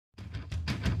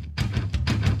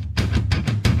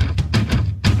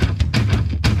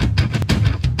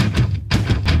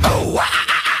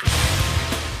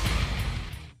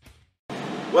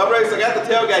Well, Bruce, I got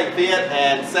the tailgate fit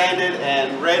and sanded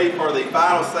and ready for the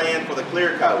final sand for the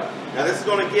clear coat. Now this is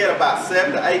going to get about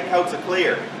 7 to 8 coats of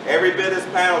clear. Every bit of this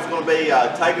panel is going to be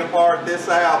taken apart, this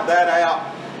out, that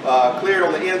out, cleared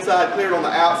on the inside, cleared on the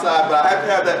outside, but I have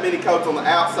to have that many coats on the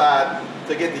outside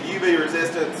to get the UV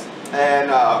resistance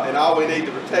and all we need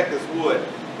to protect this wood.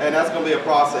 And that's going to be a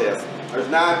process. There's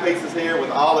 9 pieces here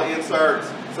with all the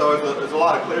inserts, so there's a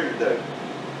lot of clearing to do.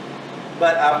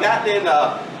 But I've gotten in,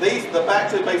 the back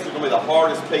 2 pieces are going to be the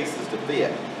hardest pieces to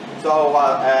fit. So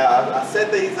I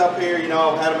set these up here, you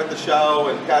know, I've had them at the show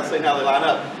and kind of seen how they line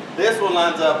up. This one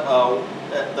lines up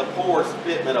at the poorest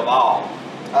fitment of all.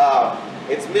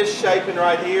 It's misshapen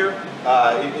right here.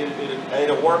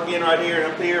 It'll work in right here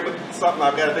and up here, but something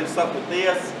I've got to do something with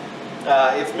this.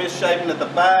 It's misshapen at the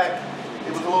back.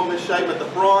 It was a little misshapen at the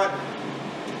front.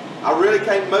 I really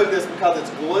can't move this because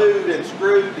it's glued and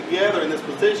screwed together in this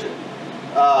position.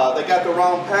 They got the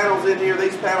wrong panels in here.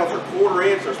 These panels are 1/4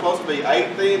 inch. They're supposed to be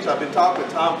 1/8 inch. I've been talking to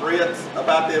Tom Fritz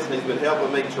about this, and he's been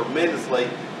helping me tremendously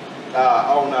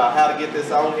on how to get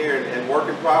this on here and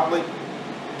working properly.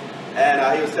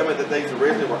 And he was telling me that these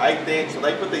originally were 1/8 inch, so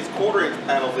they put these 1/4 inch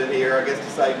panels in here, I guess,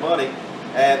 to save money.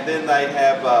 And then they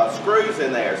have screws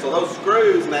in there. So those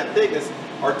screws and that thickness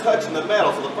are touching the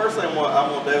metal. So the first thing I'm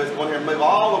going to do is go in here and move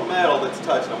all the metal that's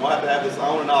touching them. We'll have to have this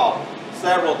on and off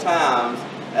several times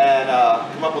and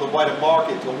come up with a way to mark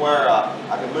it to where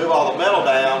I can move all the metal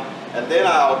down, and then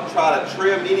I'll try to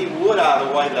trim any wood out of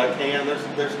the way that I can.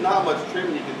 There's not much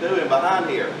trimming you can do in behind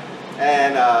here.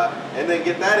 And then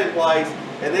get that in place,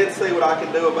 and then see what I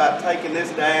can do about taking this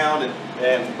down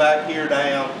and back here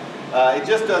down. It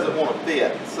just doesn't want to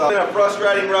fit. So it's been a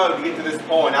frustrating road to get to this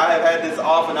point. I have had this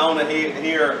off and on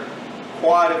here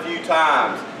quite a few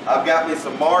times. I've got me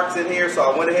some marks in here, so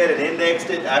I went ahead and indexed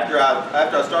it. After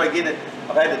I started getting it,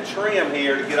 I've had to trim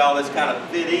here to get all this kind of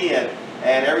fit in.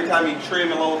 And every time you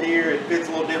trim a little here, it fits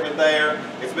a little different there.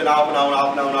 It's been off and on,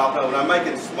 off and on, off and on. And I'm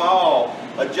making small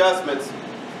adjustments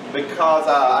because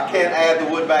I can't add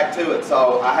the wood back to it.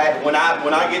 So when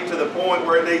I get to the point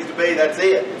where it needs to be, that's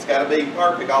it. It's got to be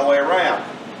perfect all the way around.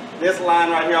 This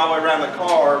line right here all the way around the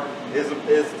car is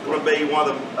going to be one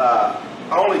of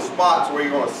the only spots where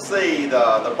you're going to see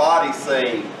the body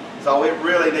seam. So it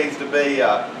really needs to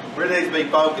be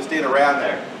focused in around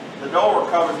there. The door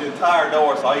covers the entire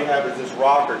door, so all you have is this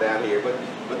rocker down here.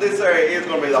 But this area is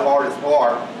going to be the hardest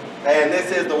part, and this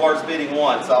is the worst fitting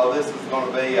one. So this is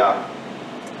going to be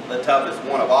the toughest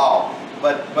one of all.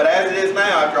 But as it is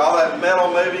now, after all that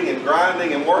metal moving and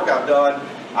grinding and work I've done,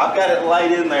 I've got it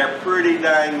laid in there pretty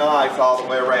dang nice all the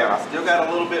way around. I still got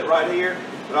a little bit right here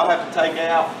that I'll have to take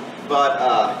out, but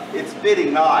it's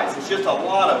fitting nice. It's just a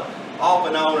lot of off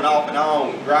and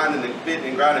on, grinding and fitting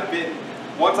and grinding and fitting.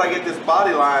 Once I get this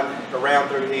body line around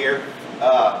through here,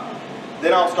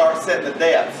 then I'll start setting the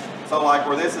depths. So like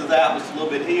where this is out just a little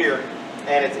bit here,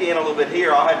 and it's in a little bit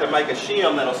here, I'll have to make a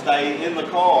shim that'll stay in the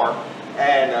car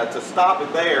and to stop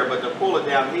it there, but to pull it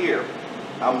down here.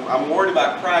 I'm worried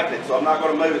about cracking it, so I'm not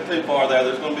going to move it too far there.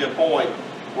 There's going to be a point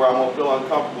where I'm going to feel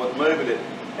uncomfortable with moving it,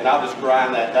 and I'll just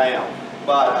grind that down.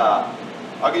 But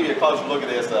I'll give you a closer look at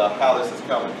this, how this is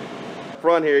coming.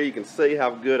 Front here, you can see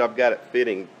how good I've got it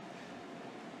fitting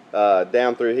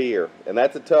down through here, and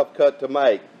that's a tough cut to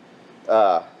make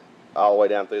all the way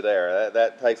down through there.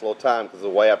 That takes a little time because of the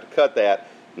way I have to cut that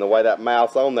and the way that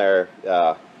mouth's on there,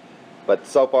 but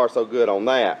so far so good on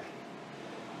that.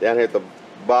 Down here at the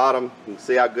bottom, you can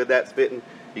see how good that's fitting.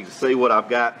 You can see what I've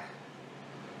got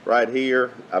right here.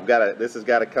 This has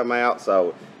got to come out,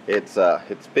 so it's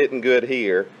fitting good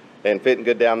here and fitting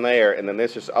good down there, and then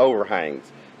this just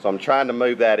overhangs. So I'm trying to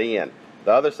move that in.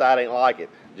 The other side ain't like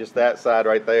it. Just that side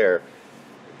right there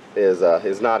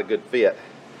is not a good fit.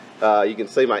 You can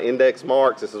see my index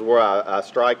marks. This is where I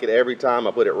strike it every time.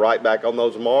 I put it right back on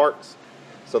those marks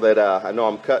so that I know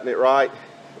I'm cutting it right.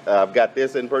 I've got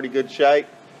this in pretty good shape,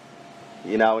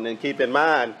 you know, and then keep in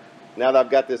mind, now that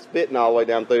I've got this fitting all the way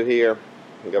down through here,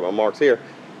 I've got my marks here,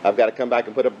 I've got to come back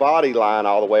and put a body line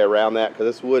all the way around that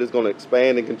because this wood is going to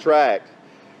expand and contract,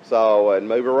 so, and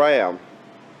move around.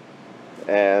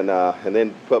 And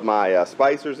then put my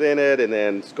spacers in it and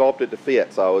then sculpt it to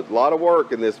fit. So it's a lot of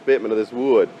work in this fitment of this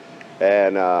wood,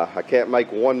 and I can't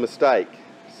make one mistake.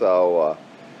 So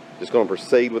just going to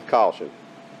proceed with caution.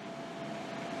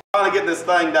 I'm trying to get this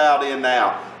thing dialed in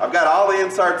now. I've got all the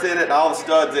inserts in it and all the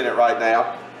studs in it right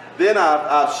now. Then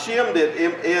I've shimmed it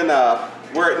in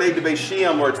where it needs to be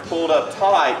shimmed, where it's pulled up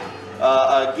tight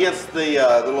against the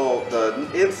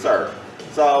insert.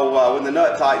 So when the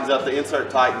nut tightens up, the insert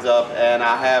tightens up, and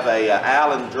I have a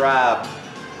Allen drive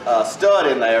stud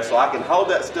in there, so I can hold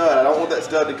that stud. I don't want that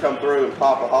stud to come through and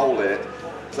pop a hole in it.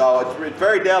 So it's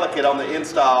very delicate on the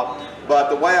install, but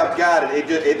the way I've got it,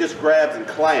 it just grabs and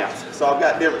clamps. So I've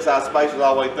got different size spacers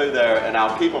all the way through there, and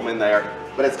I'll keep them in there.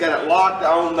 But it's got it locked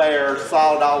on there,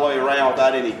 solid all the way around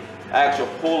without any actual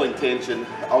pulling tension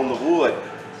on the wood.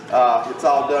 It's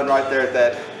all done right there at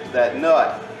that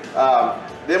nut.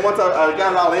 Then once I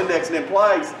got it all indexed in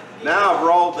place, now I've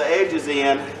rolled the edges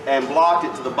in and blocked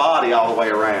it to the body all the way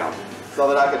around so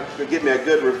that I could get me a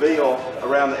good reveal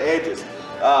around the edges.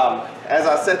 As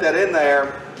I set that in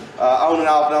there, on and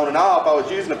off and on and off, I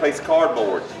was using a piece of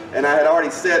cardboard, and I had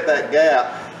already set that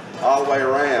gap all the way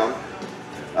around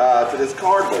to this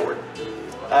cardboard.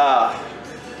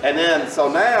 And then, so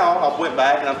now I went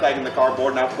back and I'm taking the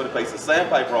cardboard and I put a piece of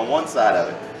sandpaper on one side of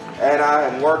it. And I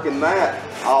am working that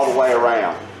all the way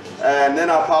around. And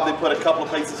then I'll probably put a couple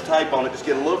of pieces of tape on it, just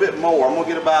get a little bit more. I'm gonna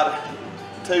get about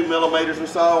 2 millimeters or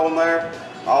so on there,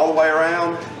 all the way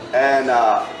around. And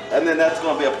then that's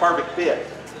gonna be a perfect fit.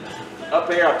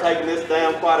 Up here, I've taken this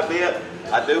down quite a bit.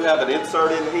 I do have an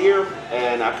insert in here,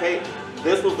 and I can't,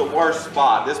 this was the worst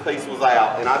spot. This piece was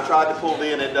out, and I tried to pull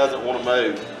it in, it doesn't want to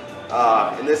move.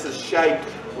 And this is shaped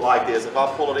like this. If I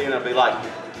pull it in, it'll be like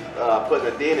putting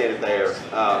a dent in it there.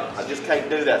 I just can't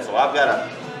do that, so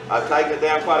I've taken it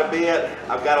down quite a bit.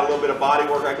 I've got a little bit of body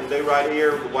work I can do right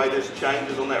here. The way this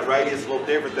changes on that radius is a little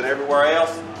different than everywhere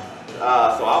else.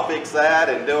 So I'll fix that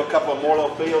and do a couple more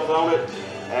little feels on it.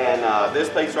 And this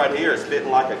piece right here is fitting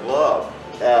like a glove.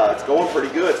 It's going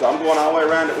pretty good, so I'm going all the way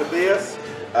around it with this.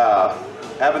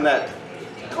 Having that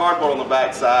cardboard on the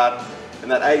back side and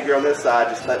that 80 on this side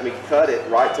just let me cut it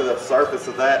right to the surface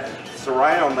of that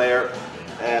surround there.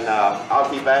 And I'll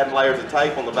keep adding layers of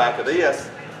tape on the back of this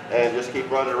and just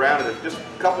keep running around it just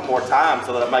a couple more times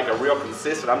so that I make a real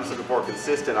consistent. I'm just looking for a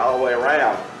consistent all the way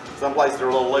around. Some places are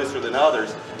a little looser than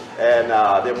others. And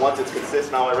then once it's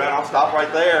consistent all the way around, I'll stop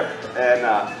right there, and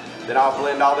then I'll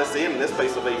blend all this in, and this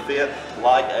piece will be fit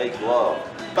like a glove.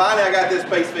 Finally, I got this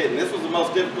piece fitting. This was the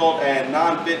most difficult and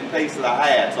non-fitting piece that I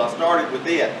had, so I started with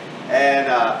it,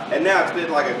 and now it's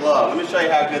fitting like a glove. Let me show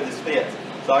you how good this fits.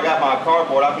 So I got my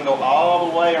cardboard. I can go all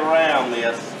the way around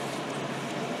this,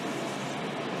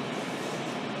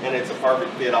 and it's a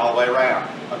perfect fit all the way around.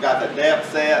 I've got the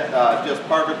depth set just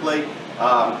perfectly,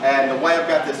 and the way I've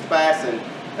got this fastened,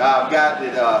 I've got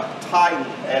it tightened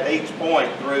at each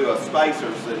point through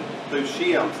spacers and through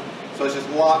shims. So it's just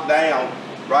locked down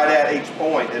right at each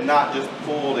point and not just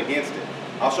pulled against it.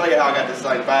 I'll show you how I got this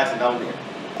thing fastened on here.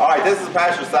 Alright, this is the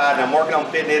passenger side and I'm working on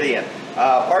fitting it in.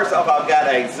 First off, I've got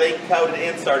a zinc coated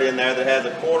insert in there that has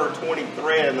a 1/4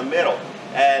 thread in the middle.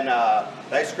 And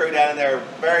they screw down in there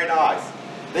very nice.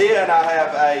 Then I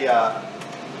have a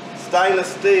stainless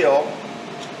steel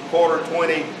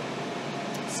 1/4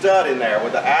 stud in there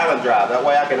with the Allen drive. That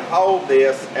way I can hold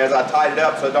this as I tighten it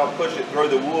up so I don't push it through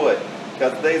the wood,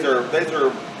 because these are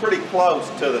pretty close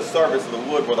to the surface of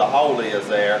the wood where the hole is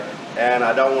there, and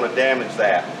I don't want to damage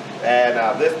that.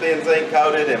 And this being zinc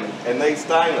coated and these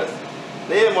stainless.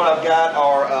 Then what I've got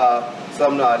are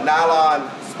some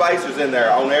nylon spacers in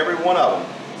there on every one of them.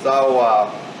 So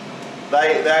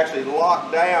they actually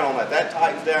lock down on that. That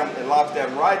tightens down and locks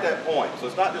down right at that point. So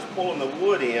it's not just pulling the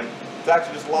wood in, it's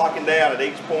actually just locking down at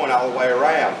each point all the way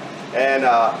around. And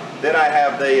then I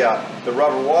have the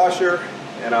rubber washer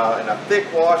and a thick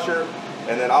washer,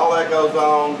 and then all that goes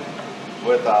on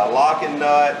with a locking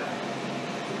nut,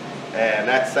 and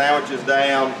that sandwiches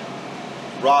down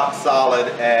rock solid,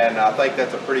 and I think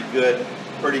that's a pretty good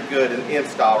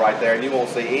install right there. And you won't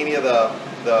see any of the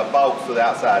bolts to the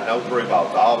outside, no through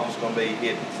bolts, all just going to be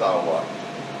hidden. So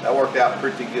that worked out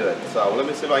pretty good. So let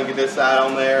me see if I can get this side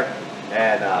on there,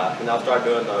 and I'll start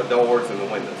doing the doors and the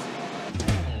windows.